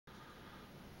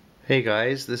Hey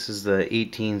guys, this is the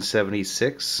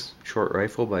 1876 short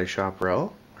rifle by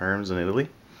Chaparral Arms in Italy.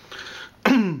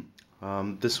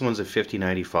 This one's a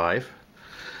 50-95.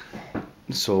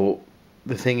 So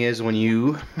the thing is, when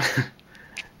you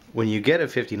when you get a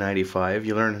 50-95,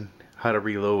 you learn how to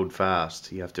reload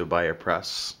fast. You have to buy a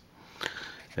press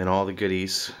and all the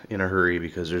goodies in a hurry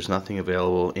because there's nothing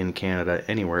available in Canada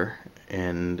anywhere,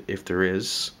 and if there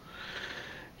is,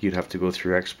 you'd have to go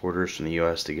through exporters from the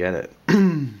US to get it.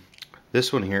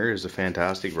 This one here is a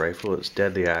fantastic rifle. It's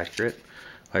deadly accurate.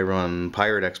 I run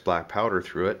Pirate X black powder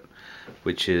through it,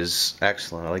 which is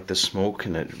excellent. I like the smoke,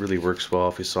 and it really works well.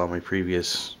 If you saw my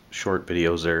previous short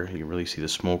videos there, you can really see the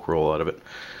smoke roll out of it.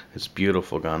 It's a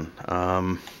beautiful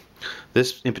gun.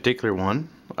 This in particular one,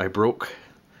 I broke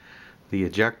the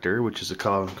ejector, which is a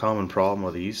common problem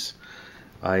with these.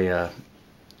 I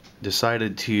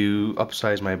decided to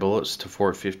upsize my bullets to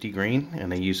 450 grain,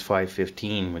 and I used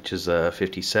 515, which is a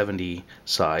 50-70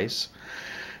 size,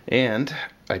 and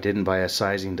I didn't buy a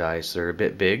sizing die, so they're a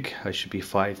bit big. I should be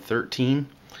 513,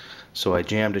 so I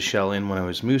jammed a shell in when I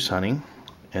was moose hunting,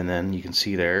 and then you can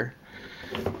see there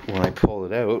when I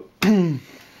pull it out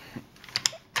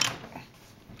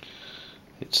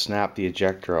it snapped the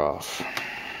ejector off.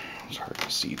 It's hard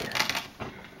to see there.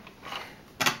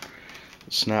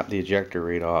 Snap the ejector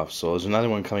right off. So there's another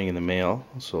one coming in the mail,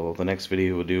 so the next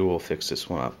video we'll do, we'll fix this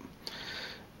one up.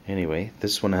 Anyway,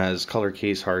 this one has color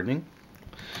case hardening,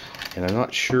 and I'm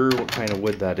not sure what kind of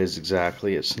wood that is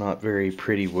exactly. It's not very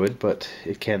pretty wood, but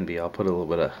it can be. I'll put a little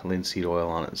bit of linseed oil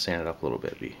on it and sand it up a little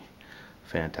bit. It'd be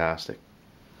fantastic.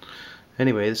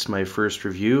 Anyway, this is my first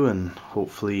review, and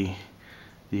hopefully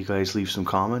you guys leave some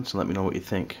comments and let me know what you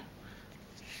think.